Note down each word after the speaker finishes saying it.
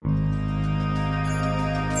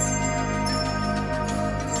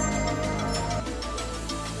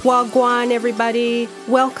Wagwan, everybody.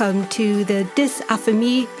 Welcome to the Dis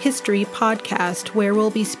Affamie History podcast, where we'll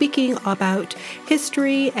be speaking about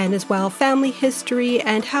history and as well family history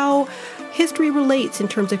and how history relates in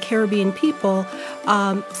terms of Caribbean people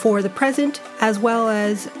for the present as well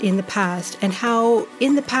as in the past, and how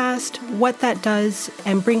in the past, what that does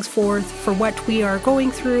and brings forth for what we are going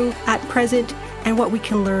through at present and what we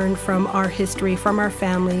can learn from our history, from our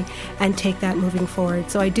family, and take that moving forward.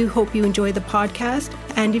 So I do hope you enjoy the podcast.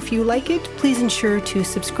 And if you like it, please ensure to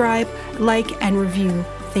subscribe, like, and review.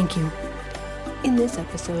 Thank you. In this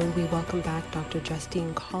episode, we welcome back Dr.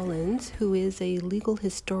 Justine Collins, who is a legal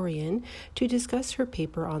historian, to discuss her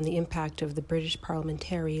paper on the impact of the British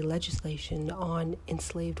Parliamentary legislation on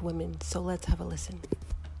enslaved women. So let's have a listen.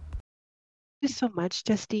 Thank you so much,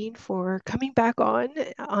 Justine, for coming back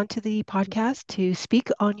onto the podcast to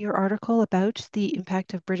speak on your article about the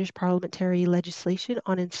impact of British parliamentary legislation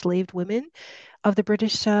on enslaved women of the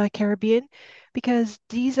British Caribbean, because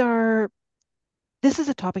this is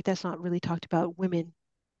a topic that's not really talked about, women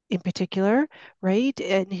in particular, right,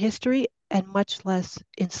 in history, and much less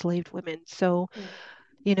enslaved women. So,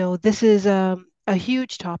 this is a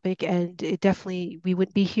huge topic, and it definitely, we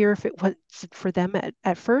wouldn't be here if it wasn't for them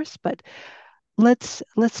at first, but let's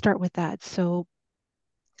start with that. So,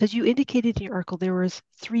 as you indicated in your article, there was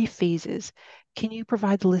 3 phases. Can you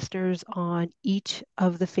provide the listeners on each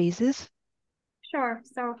of the phases? Sure.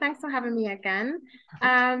 So thanks for having me again.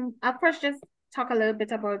 I'll first just talk a little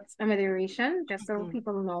bit about amelioration, just so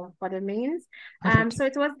people know what it means. So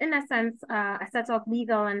it was, in a sense, a set of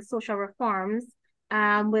legal and social reforms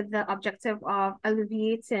with the objective of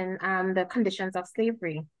alleviating the conditions of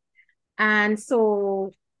slavery. And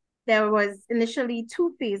so there was initially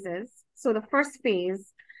 2 phases. So the first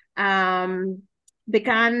phase began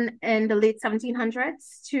in the late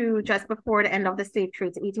 1700s to just before the end of the slave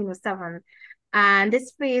trade, 1807. And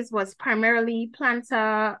this phase was primarily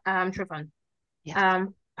planter driven. Yes.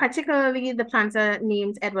 Particularly the planter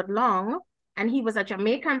named Edward Long, and he was a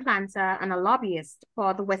Jamaican planter and a lobbyist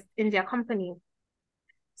for the West India Company.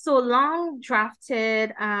 So Long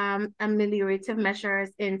drafted ameliorative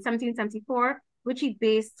measures in 1774, which he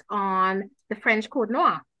based on the French Code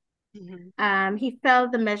Noir. He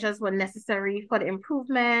felt the measures were necessary for the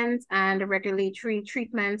improvement and the regulatory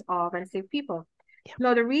treatment of enslaved people. Yeah.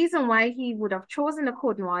 Now, the reason why he would have chosen the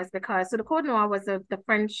Code Noir is because, the Code Noir was the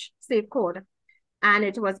French slave code, and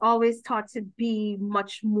it was always thought to be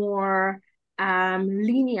much more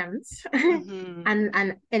lenient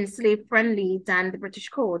and enslaved friendly than the British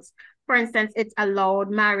codes. For instance, it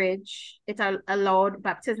allowed marriage, it allowed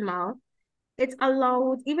baptismal, it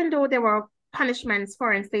allowed, even though there were punishments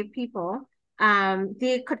for enslaved people,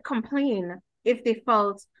 they could complain if they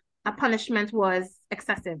felt a punishment was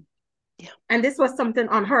excessive. Yeah. And this was something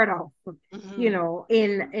unheard of, in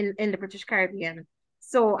the British Caribbean.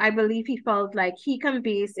 So I believe he felt like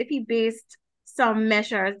if he based some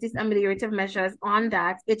measures, these ameliorative measures on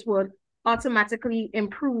that, it would automatically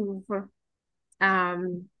improve,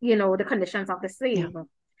 the conditions of the slave. Yeah.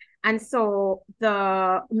 And so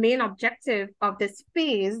the main objective of this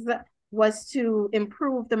phase was to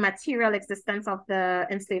improve the material existence of the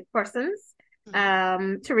enslaved persons,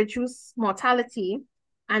 to reduce mortality,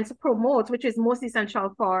 and to promote, which is most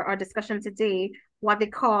essential for our discussion today, what they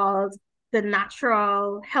called the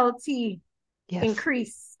natural, healthy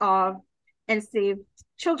increase of enslaved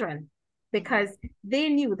children. Because they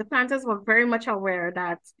knew, the planters were very much aware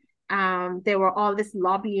that there were all this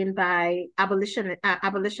lobbying by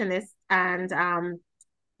abolitionists and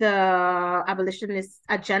the abolitionist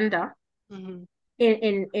agenda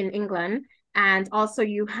in England. And also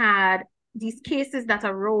you had these cases that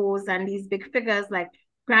arose and these big figures like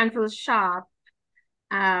Granville Sharp,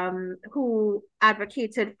 who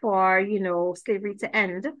advocated for, slavery to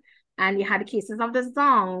end. And you had the cases of the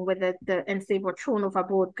Zong, where the enslaved were thrown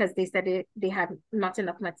overboard because they said they had not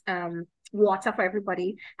enough water for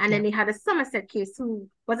everybody. And then they had a Somerset case, who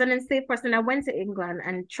was an enslaved person that went to England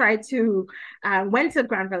and went to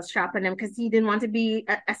Granville Sharp and them because he didn't want to be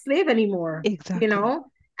a slave anymore. Exactly.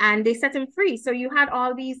 And they set him free. So you had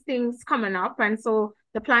all these things coming up. And so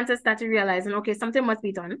the planters started realizing, okay, something must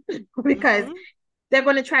be done because they're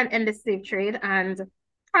going to try and end the slave trade. And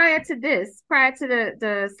prior to the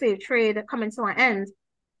slave trade coming to an end,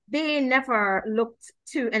 they never looked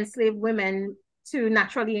to enslaved women to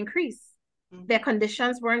naturally increase. Their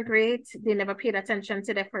conditions weren't great. They never paid attention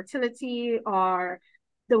to their fertility or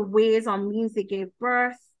the ways or means they gave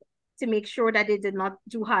birth to make sure that they did not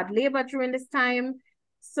do hard labor during this time.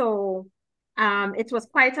 So it was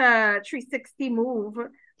quite a 360 move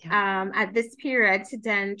at this period to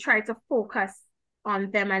then try to focus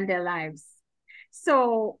on them and their lives.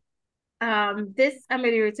 So this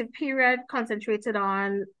ameliorative period concentrated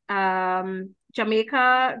on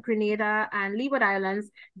Jamaica, Grenada, and Leeward Islands.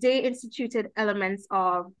 They instituted elements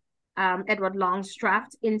of Edward Long's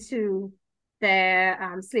draft into their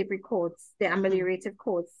slavery codes, the ameliorative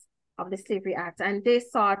codes of the Slavery Act. And they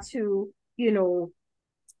sought to,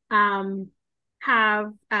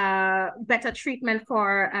 have better treatment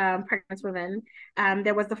for pregnant women.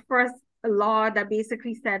 There was the first law that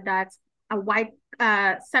basically said that a white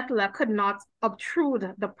settler could not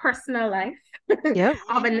obtrude the personal life Yep.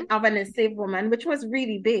 of an enslaved woman, which was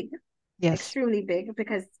really big, Yes. extremely big,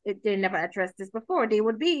 because they never addressed this before. There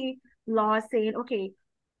would be laws saying, okay,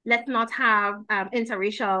 let's not have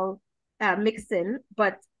interracial mixing,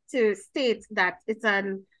 but to state that it's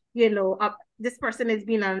an this person is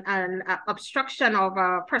being an obstruction of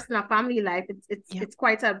a personal family life. It's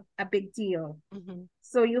quite a big deal.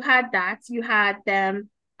 So you had that. You had them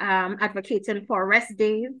advocating for rest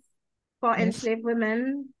days for enslaved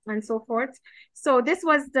women and so forth. So this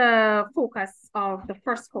was the focus of the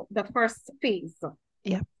first phase.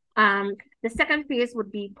 Yeah. The second phase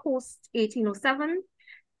would be post 1807.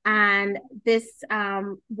 And this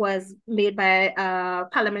was made by a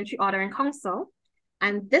Parliamentary Order in Council.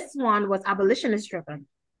 And this one was abolitionist driven.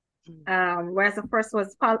 Whereas the first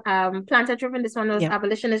was planter driven, this one was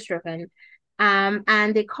abolitionist driven.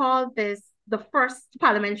 And they called this the first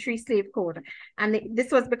parliamentary slave code. And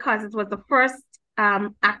this was because it was the first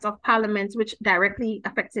act of parliament which directly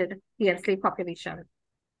affected the enslaved population.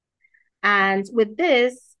 And with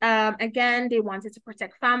this, again, they wanted to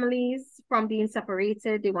protect families from being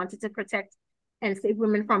separated. They wanted to protect enslaved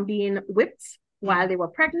women from being whipped while they were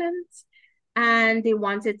pregnant. And they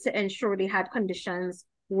wanted to ensure they had conditions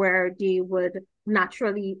where they would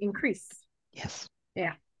naturally increase. Yes.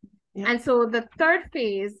 Yeah. And so the third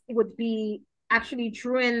phase would be actually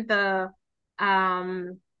during the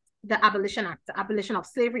Abolition Act, the Abolition of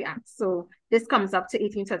Slavery Act. So this comes up to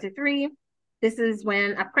 1833. This is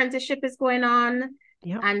when apprenticeship is going on.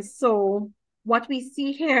 Yep. And so what we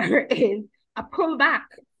see here is a pullback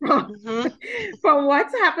from, from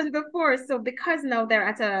what's happened before. So because now they're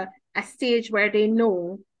at a stage where they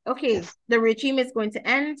know, okay, the regime is going to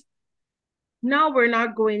end. Now we're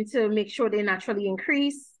not going to make sure they naturally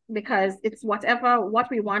increase, because it's what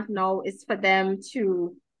we want now is for them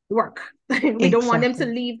to work. We don't want them to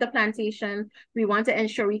leave the plantation. We want to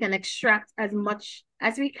ensure we can extract as much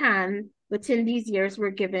as we can within these years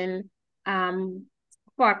we're given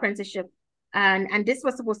for apprenticeship. And this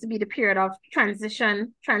was supposed to be the period of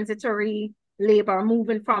transitory labor,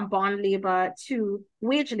 moving from bond labor to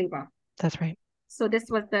wage labor. That's right. So this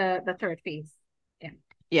was the third phase.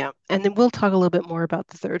 Yeah, and then we'll talk a little bit more about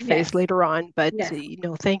the third phase later on, but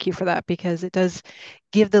thank you for that, because it does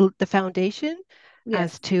give the foundation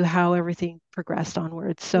as to how everything progressed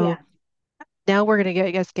onwards. So now we're going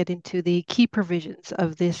to get into the key provisions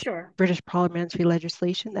of this British parliamentary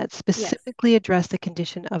legislation that specifically address the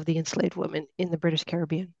condition of the enslaved women in the British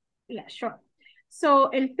Caribbean. Yeah, sure. So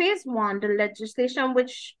in phase one, the legislation,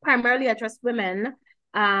 which primarily addressed women,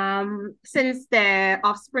 since their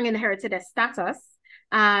offspring inherited their status,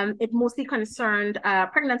 it mostly concerned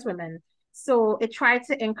pregnant women. So it tried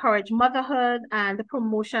to encourage motherhood and the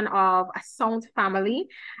promotion of a sound family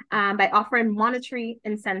by offering monetary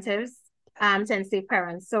incentives to enslaved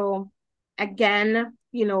parents. So again,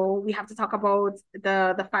 we have to talk about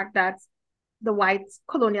the fact that the white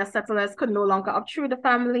colonial settlers could no longer obtrude the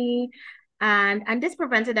family. And this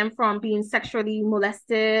prevented them from being sexually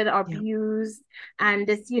molested or abused. And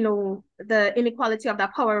this, the inequality of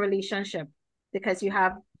that power relationship, because you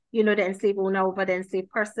have, the enslaved owner over the enslaved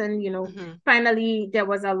person, finally there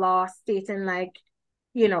was a law stating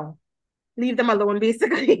leave them alone,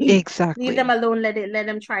 basically. Exactly. Leave them alone, let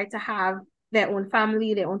them try to have their own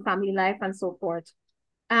family life and so forth.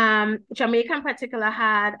 Jamaica in particular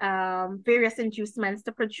had various inducements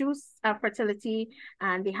to produce fertility,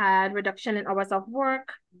 and they had reduction in hours of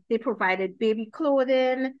work. They provided baby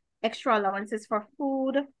clothing, extra allowances for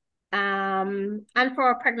food, and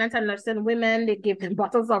for pregnant and nursing women, they gave them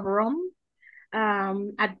bottles of rum,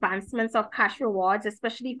 advancements of cash rewards,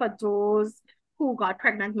 especially for those who got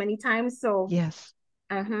pregnant many times. So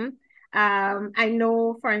I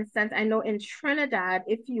know, for instance, in Trinidad,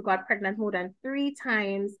 if you got pregnant more than 3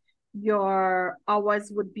 times, your hours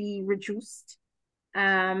would be reduced.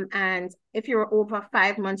 And if you were over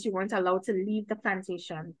 5 months, you weren't allowed to leave the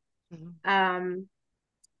plantation.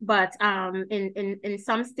 But in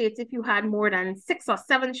some states, if you had more than 6 or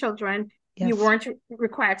 7 children, you weren't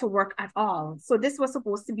required to work at all. So this was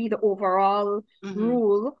supposed to be the overall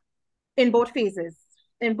rule in both phases.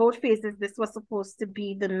 in both phases, this was supposed to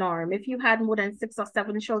be the norm. If you had more than 6 or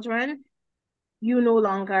 7 children, you no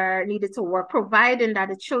longer needed to work, providing that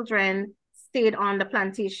the children stayed on the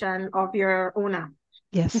plantation of your owner.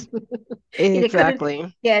 Yes, They couldn't,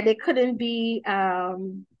 exactly. yeah, they couldn't be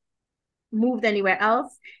moved anywhere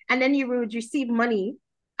else. And then you would receive money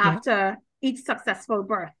Yeah, after each successful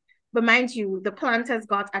birth. But mind you, the planters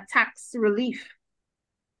got a tax relief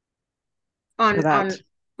for on that.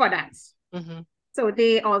 for that. Hmm. So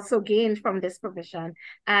they also gained from this provision.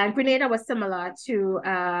 And Grenada was similar to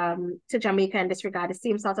Jamaica in this regard, the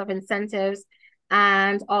same sort of incentives,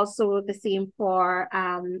 and also the same for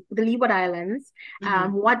the Leeward Islands.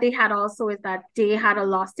 Hmm. What they had also is that they had a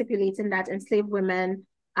law stipulating that enslaved women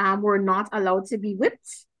were not allowed to be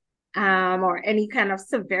whipped or any kind of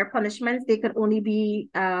severe punishments. They could only be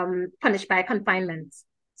punished by confinement.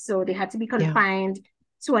 So they had to be Yeah. confined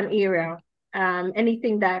to an area.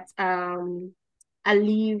 Anything that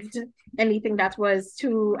alleviated anything that was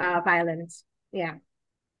too violent. Yeah.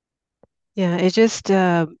 Yeah, it's just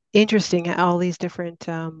interesting all these different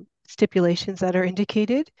stipulations that are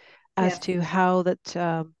indicated as Yes. to how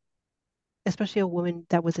that, especially a woman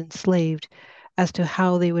that was enslaved, as to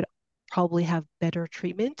how they would probably have better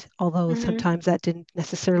treatment, although Mm-hmm. sometimes that didn't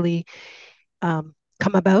necessarily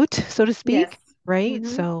come about, so to Yes. speak, right?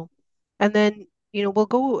 Mm-hmm. So, and then, we'll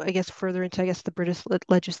go, I guess, further into, I guess, the British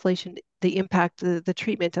legislation, the impact, the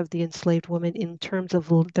treatment of the enslaved women in terms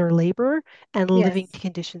of their labor and living Yes.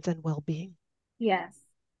 conditions and well-being. Yes.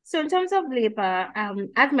 So in terms of labor,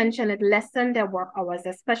 as mentioned, it lessened their work hours,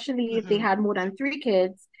 especially if they Hmm. had more than 3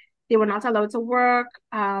 kids. They were not allowed to work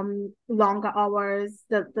longer hours,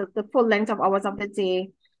 the full length of hours of the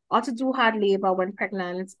day, or to do hard labor when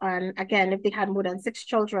pregnant. And again, if they had more than 6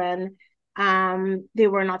 children, they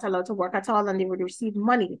were not allowed to work at all and they would receive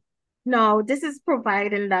money. Now, this is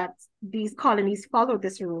providing that these colonies follow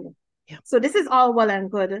this rule. Yeah. So this is all well and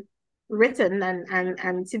good written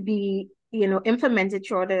and to be implemented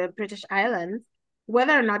through the British Islands.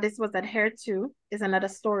 Whether or not this was adhered to is another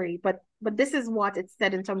story. But this is what it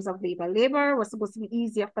said in terms of labor. Labor was supposed to be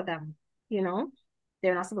easier for them. You know,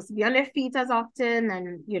 they're not supposed to be on their feet as often,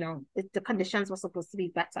 and the conditions were supposed to be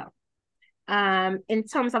better. In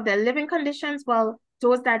terms of their living conditions, well,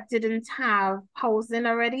 those that didn't have housing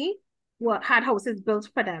already had houses built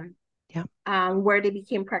for them Yeah. where they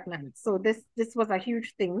became pregnant. So this was a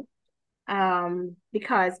huge thing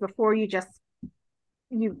because before you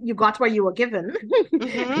got what you were given Hmm.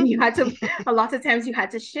 and you had to a lot of times you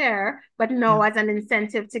had to share, but no, Yeah, as an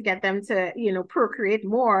incentive to get them to procreate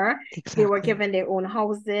more, they were exactly. given their own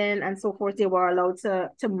housing and so forth. They were allowed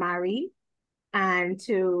to marry and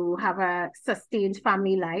to have a sustained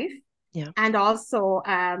family life. Yeah. And also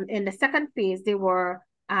in the second phase there was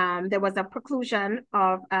a preclusion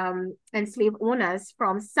of enslaved owners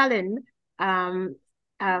from selling um,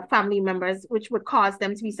 family members, which would cause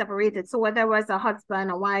them to be separated. So whether it was a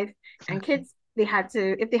husband, a wife, and Exactly. kids,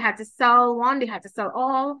 if they had to sell one, they had to sell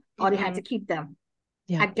all, or they had Hmm. to keep them.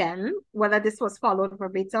 Yeah. Again, whether this was followed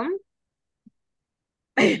verbatim,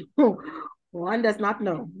 one does not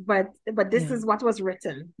know. But this Yeah. is what was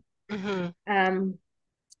written. Hmm. Um,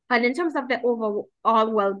 And in terms of the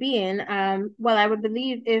overall well-being, well, I would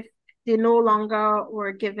believe if they no longer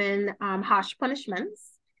were given harsh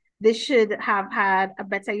punishments, this should have had a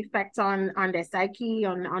better effect on their psyche,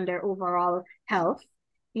 on their overall health,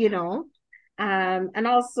 you Yeah. know. And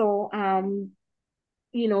also,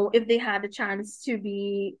 if they had a chance to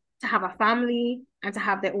have a family and to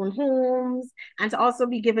have their own homes and to also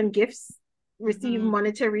be given gifts, receive Hmm.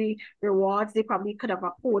 monetary rewards, they probably could have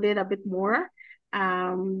afforded a bit more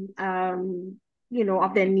um um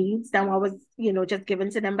of their needs than what was just given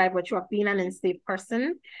to them by virtue of being an enslaved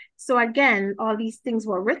person. So again, all these things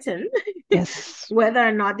were written. Yes. Whether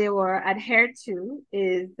or not they were adhered to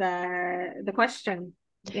is the question.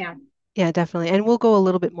 Yeah. Yeah, definitely. And we'll go a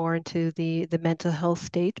little bit more into the mental health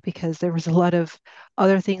state because there was a lot of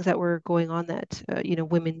other things that were going on that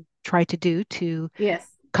women tried to do to Yes.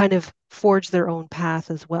 kind of forge their own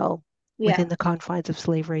path as well Yeah. within the confines of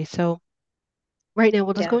slavery. So right now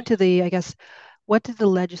we'll just Yeah. go into I guess, what did the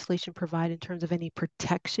legislation provide in terms of any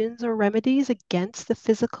protections or remedies against the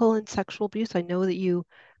physical and sexual abuse? I know that you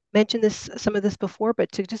mentioned some of this before,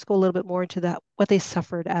 but to just go a little bit more into that, what they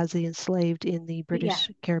suffered as the enslaved in the Yeah. British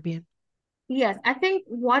Caribbean. Yes, I think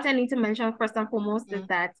what I need to mention first and foremost is Mm.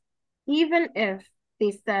 that even if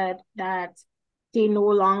they said that they no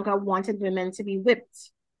longer wanted women to be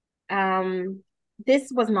whipped, um,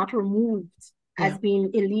 this was not removed Yeah. as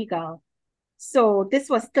being illegal. So this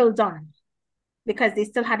was still done because they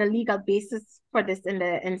still had a legal basis for this in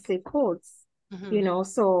the enslaved codes, Hmm.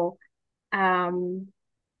 So um,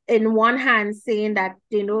 in one hand saying that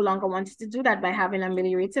they no longer wanted to do that by having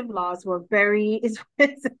ameliorative laws were very, it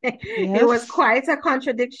was Yes. quite a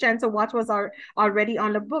contradiction to what was already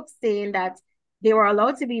on the books, saying that they were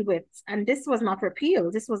allowed to be whipped. And this was not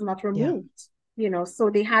repealed, this was not Yeah. removed, so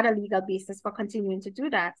they had a legal basis for continuing to do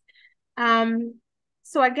that.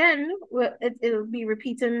 So again, it'll be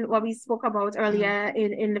repeating what we spoke about earlier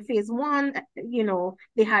in the phase one.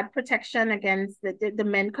 They had protection against the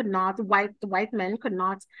men could not, the white men could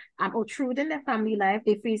not intrude in their family life.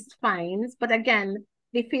 They faced fines, but again,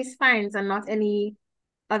 they faced fines and not any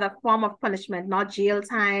other form of punishment, not jail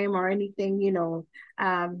time or anything,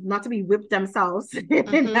 not to be whipped themselves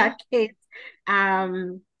in that case.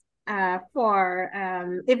 For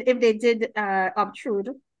if they did obtrude,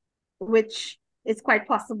 which is quite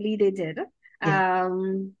possibly they did. Yeah.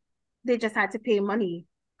 They just had to pay money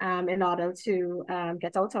in order to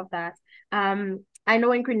get out of that. I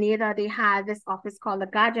know in Grenada they had this office called the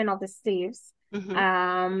Guardian of the Slaves,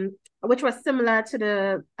 which was similar to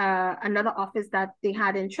the another office that they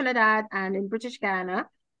had in Trinidad and in British Guiana,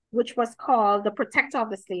 which was called the Protector of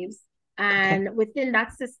the Slaves. And within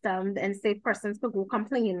that system, the enslaved persons could go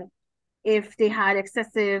complain if they had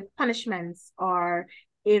excessive punishments or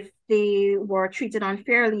if they were treated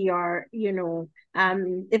unfairly or,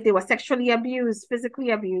 if they were sexually abused,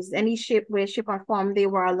 physically abused, any shape, way, shape, or form, they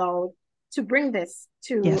were allowed to bring this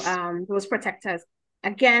to those protectors.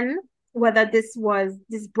 Again, whether this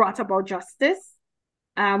brought about justice,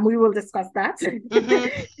 we will discuss that.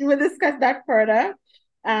 We will discuss that further.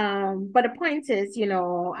 But the point is,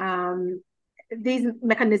 these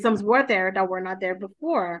mechanisms were there that were not there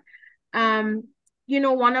before.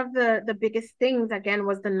 One of the biggest things again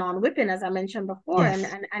was the non-whipping, as I mentioned before.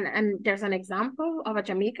 Yes. And there's an example of a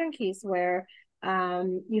Jamaican case where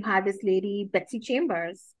you had this lady, Betsy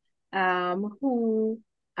Chambers, who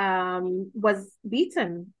was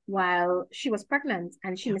beaten while she was pregnant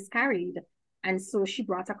and she miscarried. And so she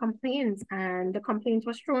brought a complaint and the complaint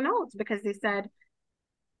was thrown out because they said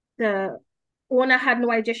the owner had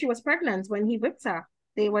no idea she was pregnant when he whipped her.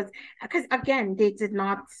 Because again, they did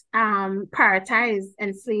not prioritize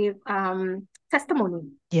enslaved testimony.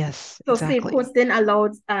 Yes, So slave exactly. courts didn't allow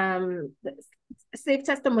slave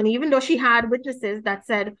testimony, even though she had witnesses that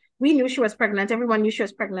said, we knew she was pregnant, everyone knew she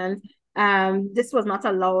was pregnant. This was not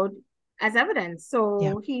allowed as evidence.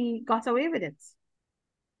 So he got away with it.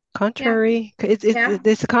 Contrary.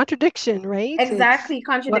 It's a contradiction, right? Exactly. What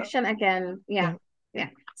Contradiction again. yeah. Yeah.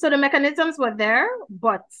 So the mechanisms were there,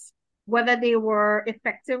 but whether they were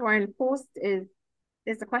effective or enforced is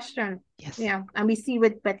the question. Yes. Yeah. And we see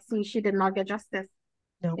with Betsy, she did not get justice.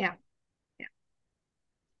 No. Yeah.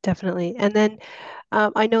 Definitely. And then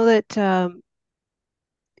I know that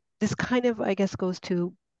this kind of, I guess, goes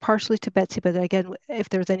to partially to Betsy, but again, if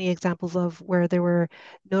there's any examples of where there were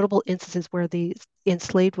notable instances where the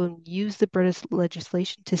enslaved women used the British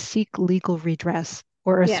legislation to seek legal redress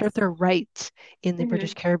or Yes. assert their rights in the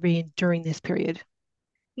British Caribbean during this period.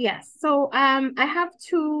 Yes. So I have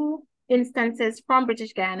two instances from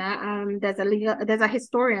British Guiana. There's a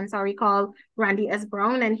historian, sorry, called Randy S.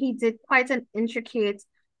 Brown, and he did quite an intricate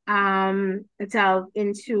delve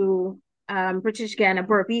into British Guiana,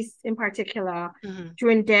 Berbice in particular,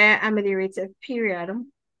 during their ameliorative period.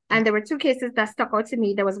 And there were two cases that stuck out to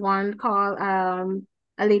me. There was one called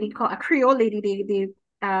a Creole lady. They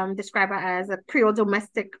describe her as a Creole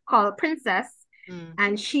domestic called Princess.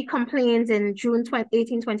 And she complained in June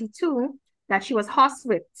 1822 that she was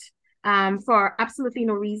horsewhipped for absolutely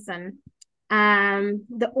no reason.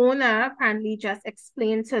 The owner apparently just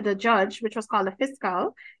explained to the judge, which was called the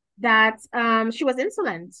fiscal, that she was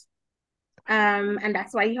insolent. And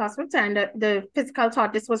that's why he horsewhipped her. And the fiscal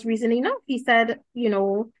thought this was reason enough. He said,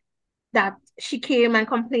 that she came and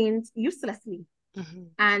complained uselessly.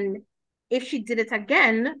 And if she did it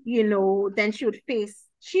again, then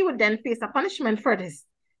she would then face a punishment for this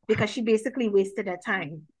because she basically wasted her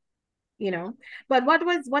time, But what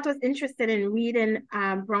was interesting in reading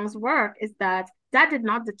Brown's work is that did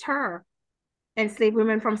not deter enslaved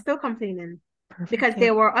women from still complaining. Because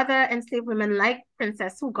there were other enslaved women like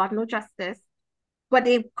Princess who got no justice, but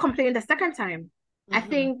they complained the second time. I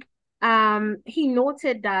think he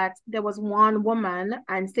noted that there was one woman,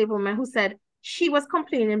 an enslaved woman, who said she was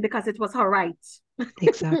complaining because it was her right.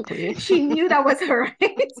 Exactly. She knew that was her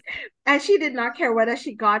right. And she did not care whether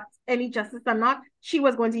she got any justice or not. She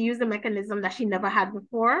was going to use the mechanism that she never had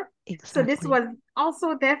before. Exactly. So this was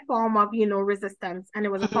also their form of, resistance. And it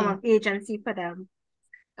was a form of agency for them.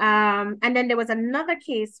 And then there was another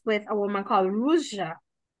case with a woman called Rouja.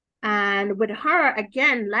 And with her,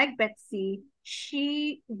 again, like Betsy,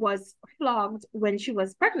 she was flogged when she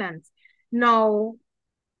was pregnant. Now,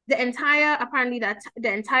 apparently that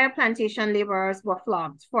the entire plantation laborers were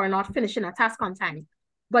flogged for not finishing a task on time.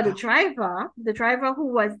 But Wow. the driver who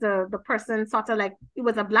was the person sort of like, it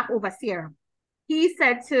was a black overseer. He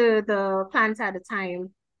said to the planter at the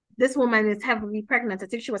time, this woman is heavily pregnant. I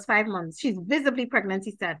think she was 5 months. She's visibly pregnant,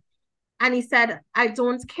 he said. And he said, I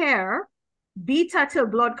don't care. Beat her till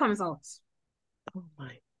blood comes out. Oh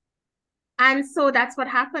my. And so that's what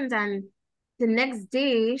happened. And the next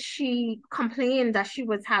day, she complained that she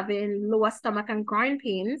was having lower stomach and groin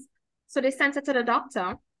pains. So they sent her to the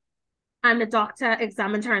doctor, and the doctor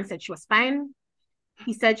examined her and said she was fine.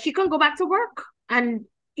 He said she can go back to work, and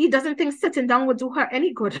he doesn't think sitting down would do her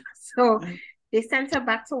any good. So Right. they sent her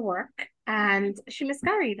back to work, and she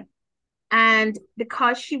miscarried. And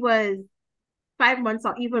because she was 5 months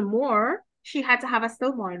or even more, she had to have a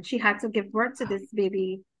stillborn. She had to give birth to this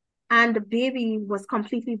baby, and the baby was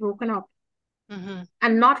completely broken up. Mm-hmm.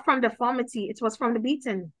 And not from deformity, it was from the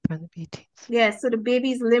beating. From the beatings. Yeah, so the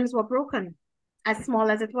baby's limbs were broken. As small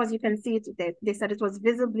as it was, you can see it. They said it was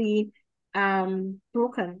visibly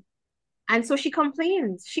broken. And so she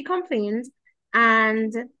complained. She complained,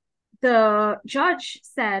 and the judge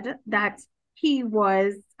said that he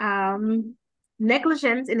was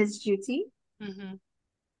negligent in his duty,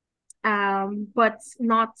 Mm-hmm. but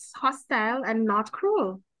not hostile and not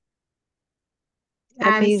cruel.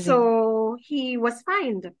 And Amazing. so he was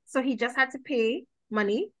fined. So he just had to pay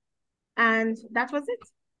money, and that was it.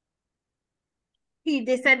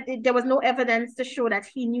 They said there was no evidence to show that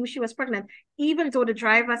he knew she was pregnant, even though the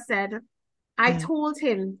driver said, I Yeah. told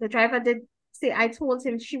him, the driver did say, I told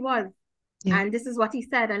him she was. Yeah. And this is what he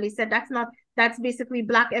said. And they said, that's basically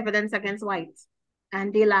black evidence against white.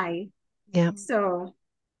 And they lie. Yeah. So,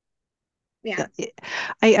 yeah.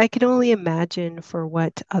 I can only imagine for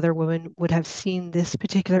what other women would have seen this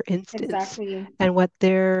particular instance Exactly. and what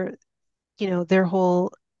their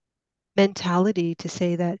whole mentality to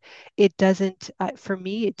say that it doesn't, for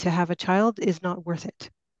me, to have a child is not worth it,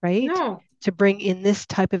 right? No. To bring in this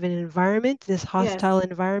type of an environment, this Yes. hostile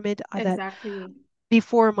environment, that Exactly.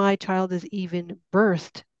 before my child is even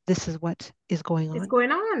birthed, this is what is going It's on.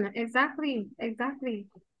 going on. Exactly. Exactly.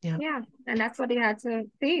 Yeah. Yeah. And that's what they had to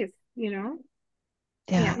face, you know?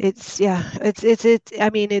 Yeah, Yeah. it's I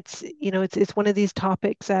mean it's one of these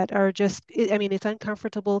topics that are just I mean it's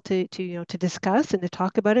uncomfortable to to discuss and to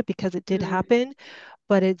talk about it because it did Mm-hmm. happen,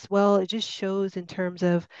 but it just shows in terms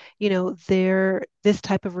of this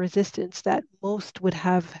type of resistance that most would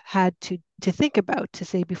have had to think about to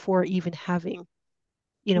say before even having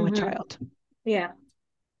a Mm-hmm. child. Yeah.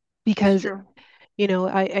 It's Because true.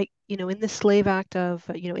 in the Slave Act of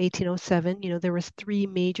 1807, there was three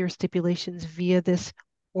major stipulations via this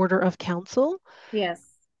order of council. Yes.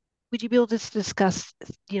 Would you be able to discuss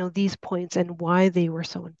these points and why they were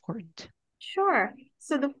so important? Sure.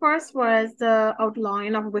 So the first was the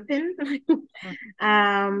outlawing of whipping.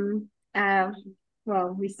 Um, uh, well,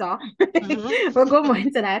 we saw. Mm-hmm. We'll go more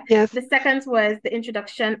into that. Yes. The second was the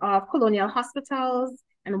introduction of colonial hospitals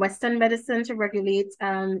and Western medicine to regulate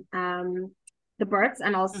the births,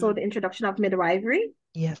 and also Hmm. the introduction of midwifery.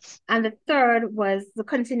 Yes. And the third was the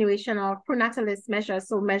continuation of pronatalist measures,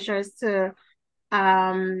 so measures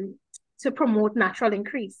um, to promote natural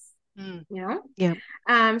increase, Mm. you know? Yeah.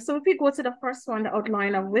 So if we go to the first one, the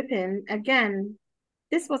outline of whipping, again,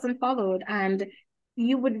 this wasn't followed. And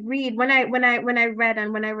you would read when I read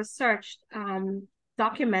and when I researched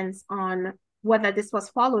documents on whether this was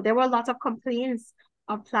followed, there were a lot of complaints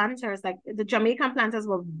of planters. Like the Jamaican planters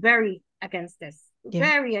were very against this, Yeah.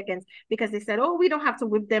 very against, because they said, oh, we don't have to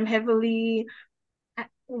whip them heavily.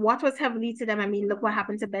 What was heavily to them? I mean, look what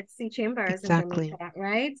happened to Betsy Chambers in Exactly. Jamaica,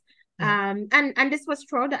 right? Yeah. And this was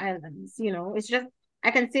throughout the islands. It's just,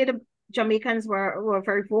 I can say the Jamaicans were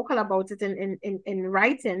very vocal about it in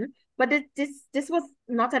writing, but this was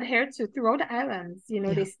not adhered to throughout the islands.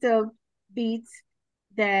 Yeah. They still beat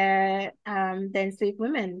the enslaved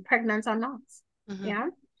women, pregnant or not. Hmm. Yeah.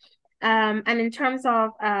 And in terms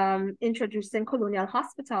of introducing colonial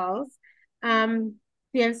hospitals, um,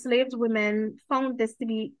 the enslaved women found this to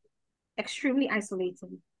be extremely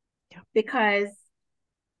isolating, Yeah. because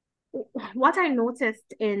what I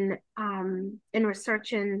noticed in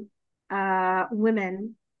researching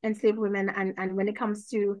women, enslaved women, and when it comes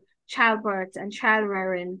to childbirth and child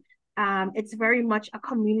rearing, it's very much a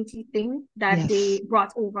community thing that Yes. they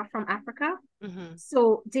brought over from Africa. Hmm.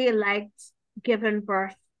 So they liked giving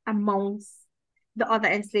birth amongst the other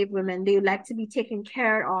enslaved women. They like to be taken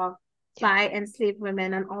care of Yeah. by enslaved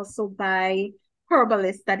women, and also by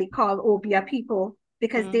herbalists that they call Obia people,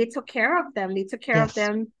 because Hmm. they took care of them. They took care of Yes.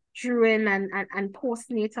 them during and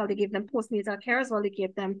postnatal. They gave them postnatal care as well. They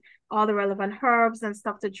gave them all the relevant herbs and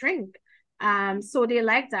stuff to drink. So they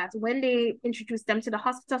liked that. When they introduced them to the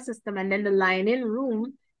hospital system and then the line-in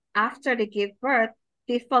room after they gave birth,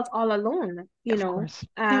 they felt all alone, you Of know. course.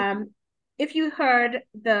 Yeah. If you heard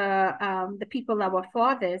the people that were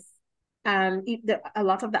for this, a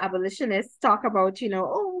lot of the abolitionists talk about,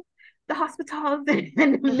 oh, the hospitals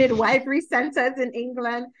and the midwifery centers in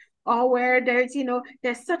England, or where there's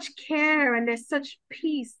such care and there's such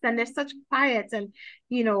peace and there's such quiet, and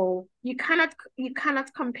you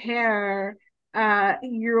cannot compare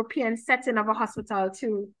European setting of a hospital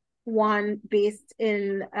to one based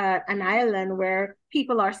in an island where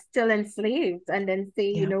people are still enslaved, and then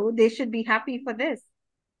say, Yeah. they should be happy for this.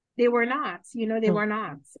 They were not, they No. were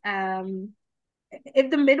not.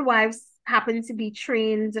 If the midwives happened to be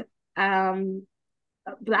trained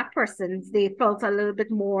Black persons, they felt a little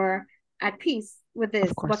bit more at peace with this.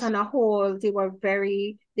 Of But course. on a whole, they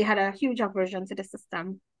had a huge aversion to the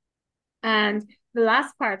system. And the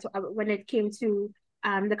last part, when it came to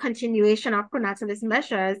the continuation of pronatalist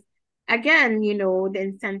measures, again, the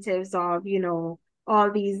incentives of,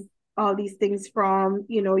 all these all these things from,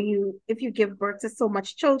 if you give birth to so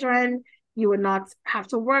much children, you would not have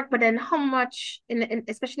to work. But then how much,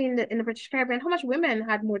 especially in the British Caribbean, how much women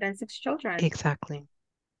had more than 6 children? Exactly.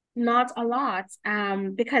 Not a lot.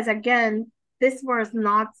 Because again, this was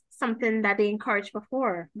not something that they encouraged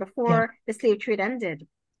Yeah. before the slave trade ended.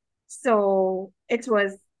 So it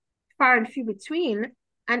was far and few between.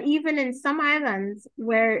 And even in some islands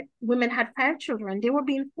where women had 5 children, they were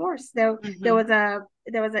being forced. There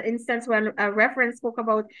Hmm. was an instance when a reverend spoke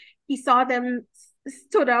about, he saw them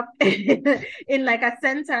stood up in like a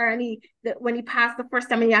center, and when he passed the first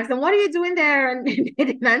time, and he asked them, "What are you doing there?" And they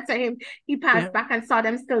didn't answer him. He Yeah. passed back and saw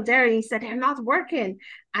them still there, and he said, "They're not working."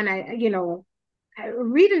 And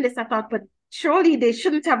reading this, I thought, but surely they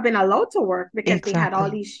shouldn't have been allowed to work because they had all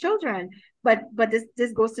Exactly. these children. But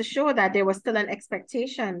this goes to show that there was still an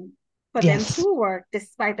expectation for them Yes. to work,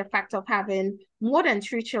 despite the fact of having more than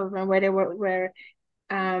 3 children, where they were where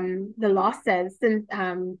the law says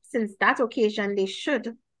since that occasion they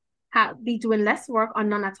should be doing less work or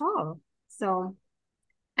none at all. So,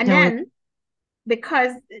 and No, then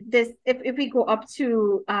because this, if we go up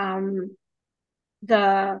to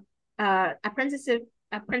the apprenticeship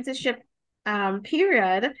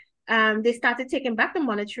period, they started taking back the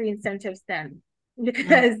monetary incentives then, no.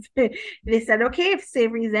 because they said, okay, if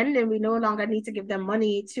slavery is ending, we no longer need to give them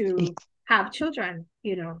money to Ex- have children,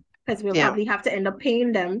 because we'll yeah. probably have to end up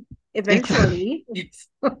paying them Exactly. eventually.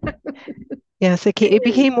 Yes, it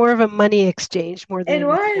became more of a money exchange more than It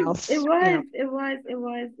anything was, it else. Yeah. was, it was, it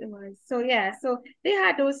was, it was. So yeah, so they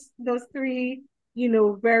had those three,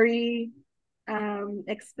 very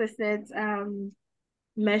explicit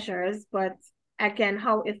measures, but again,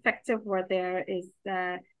 how effective were there is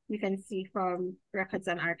you can see from records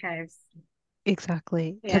and archives.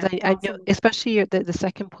 Exactly. Because Yeah, I know, also. especially the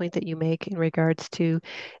second point that you make in regards to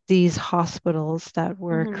these hospitals that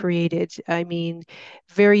were Mm-hmm. created, I mean,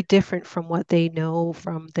 very different from what they know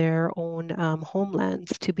from their own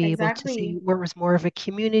homelands to be able to see Exactly. where it was more of a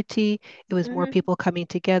community, it was more Mm-hmm. people coming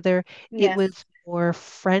together, it Yes. was more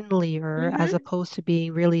friendlier as Mm-hmm. opposed to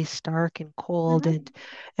being really stark and cold Mm-hmm.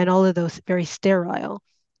 and all of those very sterile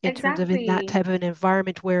in terms of in that Exactly. type of an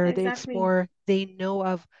environment where it's Exactly. more they know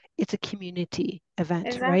of it's a community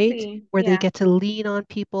event, right? Exactly. Where they Yeah. get to lean on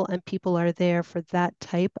people and people are there for that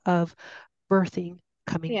type of birthing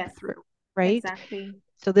coming Yes. through, right? Exactly.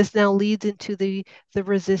 So this now leads into the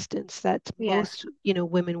resistance that Yes. most,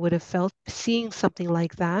 women would have felt seeing something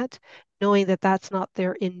like that, knowing that that's not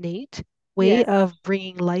their innate way Yes. of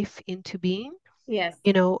bringing life into being. Yes.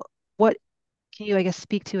 You know, what can you, I guess,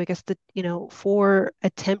 speak to, I guess, for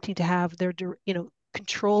attempting to have their,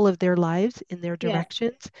 control of their lives in their Yes.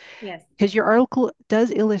 directions? Yes. Because your article does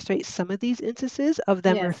illustrate some of these instances of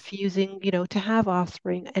them Yes. refusing, to have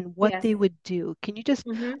offspring and what Yes. they would do. Can you just,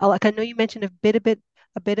 Mm-hmm. like, I know you mentioned a bit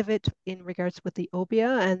of it in regards with the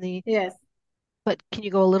obia Yes. but can you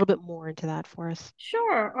go a little bit more into that for us?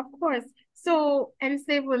 Sure, of course. So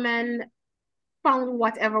enslaved women found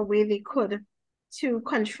whatever way they could to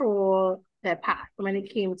control their path when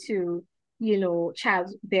it came to,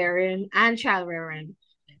 childbearing and child rearing.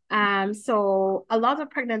 So a lot of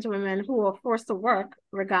pregnant women who were forced to work,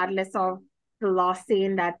 regardless of the law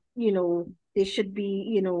saying that, they should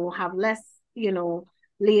be, have less,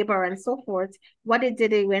 labor and so forth, what they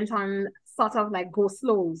did, they went on sort of like go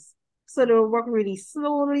slows. So they would work really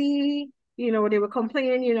slowly. They were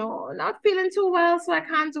complaining, not feeling too well, so I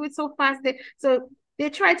can't do it so fast. So they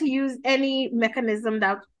tried to use any mechanism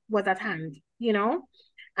that was at hand.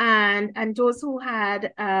 And those who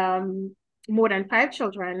had more than 5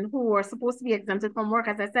 children who were supposed to be exempted from work,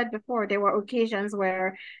 as I said before, there were occasions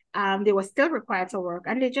where they were still required to work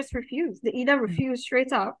and they just refused. They either refused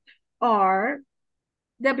straight up or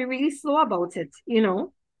they'll be really slow about it,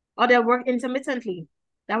 or they'll work intermittently.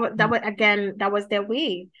 That was their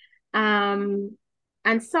way.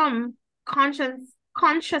 And some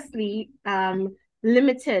consciously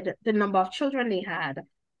limited the number of children they had.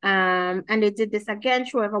 And they did this again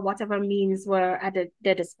through whatever means were at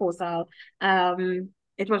their disposal.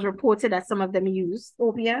 It was reported that some of them used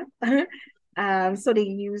obeah. So they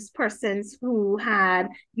used persons who had,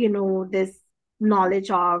 this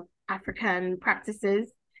knowledge of African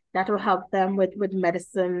practices that will help them with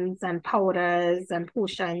medicines and powders and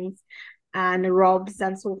potions and rubs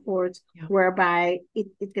and so forth, whereby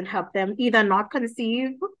it can help them either not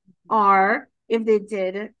conceive, or if they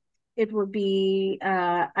did, it would be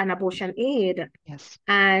an abortion aid. Yes.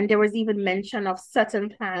 And there was even mention of certain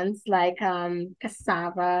plants like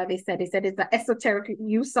cassava. They said it's an esoteric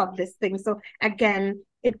use of this thing. So again,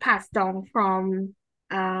 it passed down from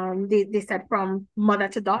they said from mother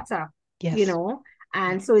to daughter. Yes.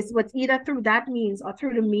 And so it's what's either through that means or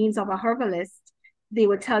through the means of a herbalist. They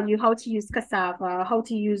would tell you how to use cassava, how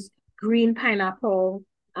to use green pineapple,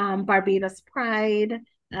 Barbados pride,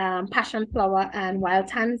 passion flower, and wild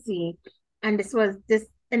tansy. And this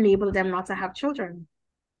enabled them not to have children.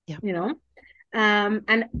 Yeah.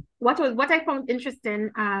 And what I found interesting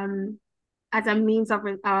as a means of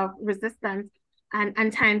resistance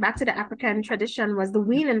and tying back to the African tradition was the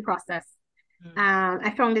weaning process.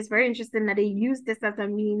 I found this very interesting that they used this as a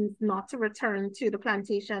means not to return to the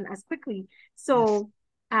plantation as quickly. So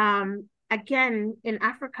again, in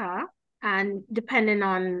Africa, and depending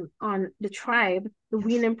on the tribe, the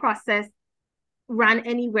weaning process ran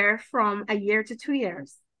anywhere from a year to 2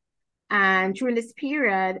 years. And during this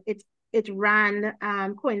period, it ran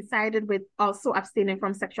coincided with also abstaining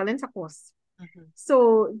from sexual intercourse.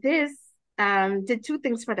 So this did two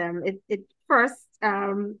things for them. It first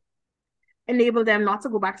enabled them not to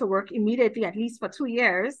go back to work immediately, at least for 2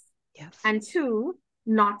 years. And two,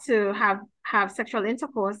 not to have sexual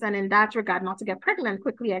intercourse, and in that regard, not to get pregnant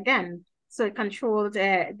quickly again. So it controlled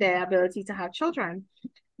their ability to have children.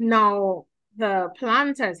 Now, the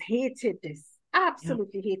planters hated this,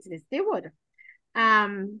 absolutely hated this. They would.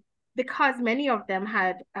 Because many of them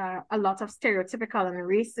had a lot of stereotypical and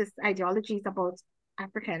racist ideologies about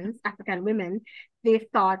African women. They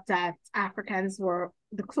thought that Africans were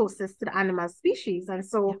the closest to the animal species. And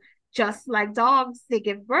so just like dogs, they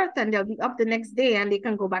give birth and they'll be up the next day and they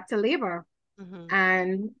can go back to labor.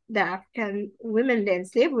 And the African women, the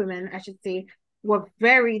enslaved women, I should say,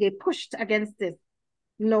 they pushed against this.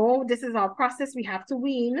 No, this is our process. We have to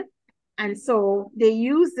wean. And so they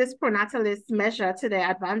use this pronatalist measure to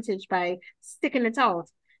their advantage by sticking it out.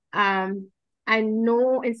 I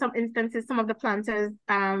know in some instances, some of the planters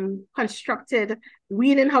constructed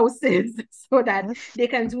weaning houses so that they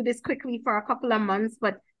can do this quickly for a couple of months,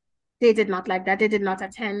 but they did not like that. They did not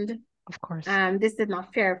attend. Of course. This did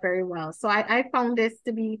not fare very well. So I found this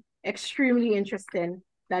to be extremely interesting,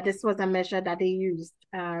 that this was a measure that they used,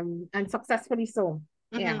 and successfully so.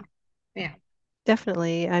 Yeah.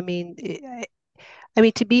 Definitely. I mean,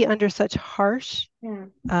 to be under such harsh,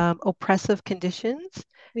 oppressive conditions,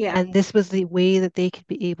 and this was the way that they could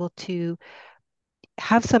be able to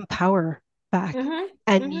have some power back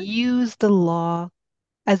and use the law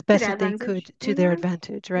as best as they could to their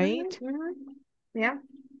advantage, right? Yeah.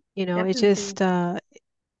 It just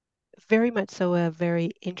very much so a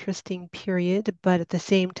very interesting period, but at the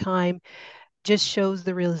same time, just shows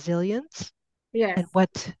the resilience and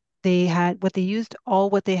what they had, what they used, all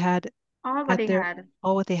what they had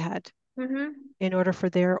in order for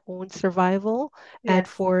their own survival and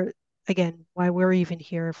for, again, why we're even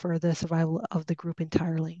here, for the survival of the group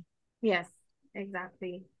entirely. Yes,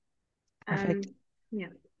 exactly. Perfect. Yeah.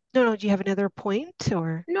 No, do you have another point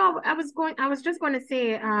or? No, I was just going to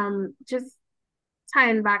say, just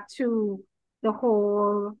tying back to the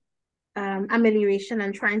whole amelioration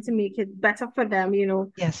and trying to make it better for them,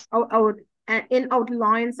 Yes. In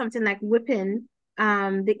outlawing something like whipping,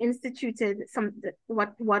 they instituted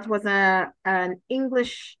what was an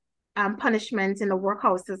English punishment in the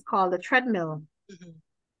workhouses called a treadmill,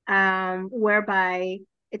 whereby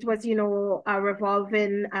it was a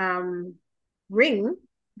revolving ring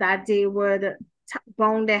that they would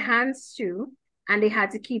bound their hands to, and they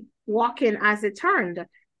had to keep walking as it turned.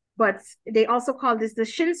 But they also call this the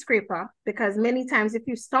shin scraper, because many times if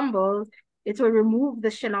you stumble, it will remove the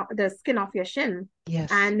skin off your shin. Yes.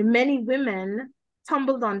 And many women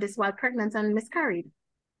tumbled on this while pregnant and miscarried.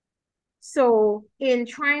 So in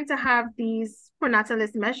trying to have these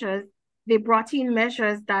pronatalist measures, they brought in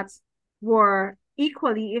measures that were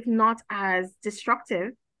equally, if not as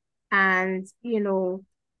destructive and,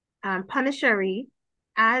 punishary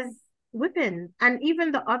as whipping. And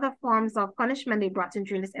even the other forms of punishment they brought in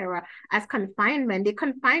during this era as confinement, they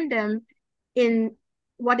confined them in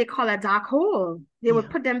what they call a dark hole. They would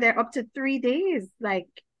Yeah. put them there up to 3 days. Like,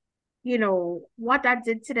 what that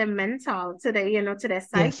did to their mental, to their Yes.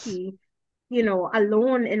 psyche,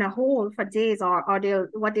 alone in a hole for days, or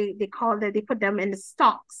they call it, they put them in the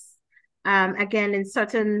stocks. Again, in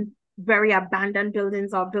certain very abandoned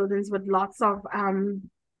buildings or buildings with lots of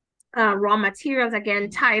raw materials, again,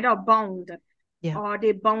 Mhm. tied or bound, Yeah. or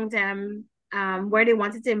they bound them where they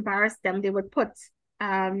wanted to embarrass them. They would put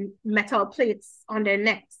metal plates on their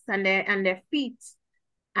necks and their feet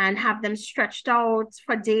and have them stretched out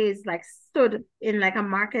for days, like stood in like a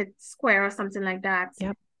market square or something like that.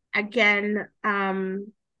 Yep. Again,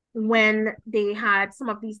 when they had some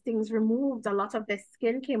of these things removed, a lot of their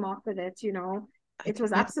skin came off with it, I it can,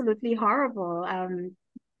 was yep. absolutely horrible.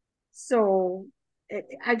 So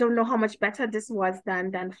I don't know how much better this was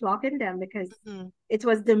than flogging them, because Mhm. it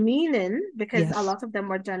was demeaning, because a Yes, lot of them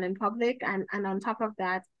were done in public, and on top of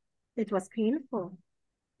that, it was painful,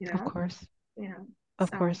 you of know? course. Yeah. Of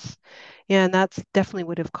So course. Yeah, and that's definitely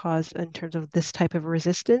would have caused in terms of this type of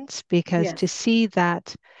resistance, because to yes. see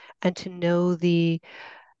that and to know the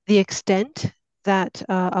extent that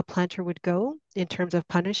a planter would go in terms of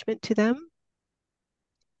punishment to them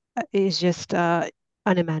is just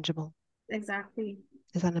unimaginable. Exactly.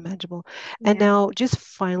 Is unimaginable. And Yeah. now, just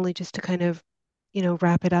finally, just to kind of,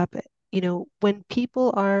 wrap it up, when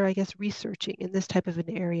people are, I guess, researching in this type of an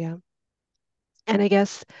area, and I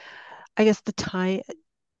guess the time,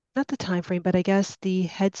 not the time frame, but I guess the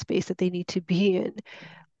headspace that they need to be in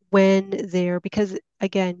when they're, because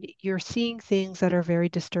again, you're seeing things that are very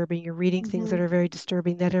disturbing, you're reading things that Mm-hmm. are very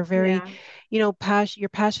disturbing, that are very, Yeah. you're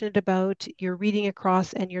passionate about, you're reading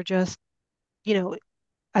across, and you're just, you know,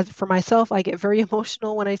 as for myself, I get very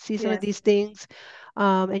emotional when I see some of Yes. these things.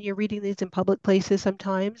 And you're reading these in public places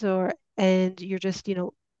sometimes, and you're just,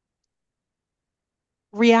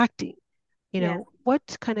 reacting. Yes.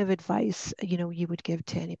 What kind of advice, you would give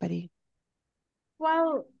to anybody?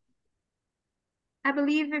 Well, I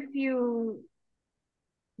believe if you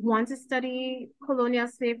want to study colonial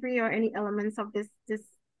slavery or any elements of this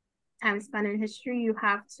time span in history, you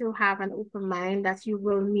have to have an open mind that you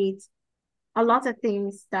will meet a lot of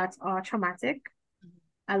things that are traumatic,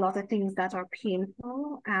 a lot of things that are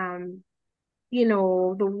painful.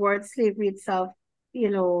 The word slavery itself, you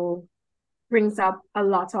know, brings up a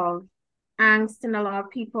lot of angst in a lot of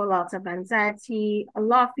people, a lot of anxiety, a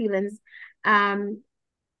lot of feelings. Um,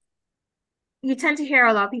 you tend to hear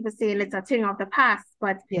a lot of people saying it's a thing of the past,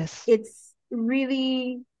 but Yes. it's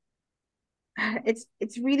really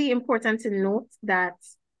it's really important to note that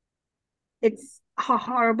it's a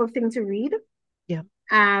horrible thing to read, Yeah.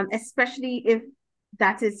 especially if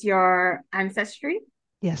that is your ancestry.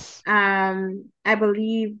 Yes. I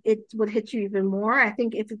believe it would hit you even more. I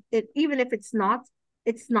think if it even if it's not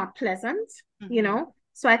pleasant, Hmm.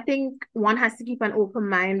 So I think one has to keep an open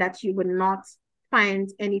mind that you would not find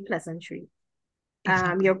any pleasantry. You're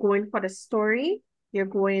Exactly. going for the story, you're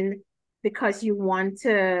going because you want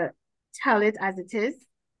to tell it as it is.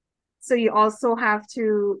 So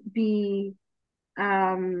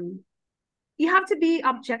um you have to be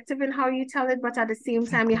objective in how you tell it, but at the same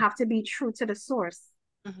time, you Exactly. have to be true to the source.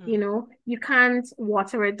 Hmm. You can't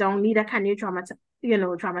water it down, neither can you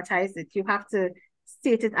dramatize it. You have to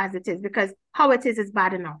state it as it is, because how it is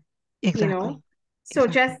bad enough, you know. Exactly. So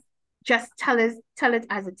just Exactly. just tell it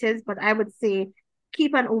as it is. But I would say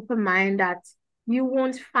keep an open mind that you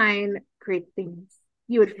won't find great things.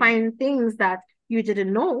 You would Hmm. find things that you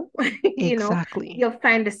didn't know, Exactly. you'll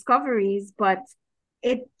find discoveries, but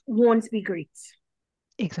it won't be great.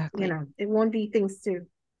 Exactly. It won't be things to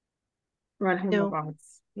run home No. about.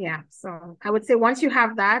 Yeah. So I would say once you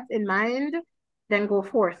have that in mind, then go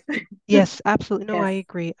forth. Yes, absolutely. No, I Yes.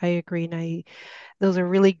 agree. I agree. And those are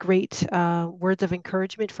really great words of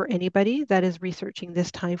encouragement for anybody that is researching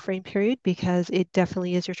this time frame period, because it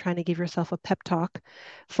definitely is, you're trying to give yourself a pep talk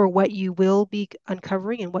for what you will be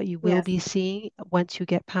uncovering and what you will Yes. be seeing once you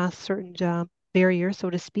get past certain barriers, so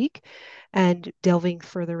to speak, and delving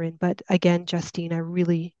further in. But again, Justine, I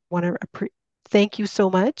really want to thank you so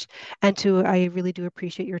much. And I really do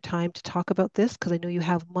appreciate your time to talk about this, because I know you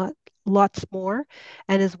have lots more.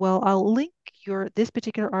 And as well, I'll link this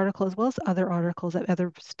particular article as well as other articles that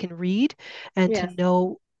others can read, and to Yes.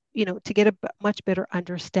 know, to get a much better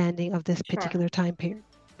understanding of this Sure. particular time period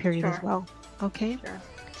as Sure. well. Okay. Sure.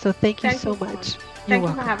 So thank you so much. You're Thank welcome.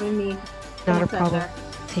 you for having me. Not a problem.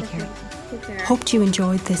 Take care. Take care. Hoped you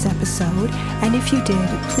enjoyed this episode, and if you did,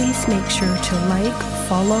 please make sure to like,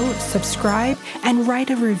 follow, subscribe, and write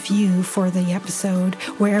a review for the episode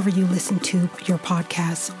wherever you listen to your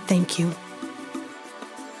podcasts. Thank you.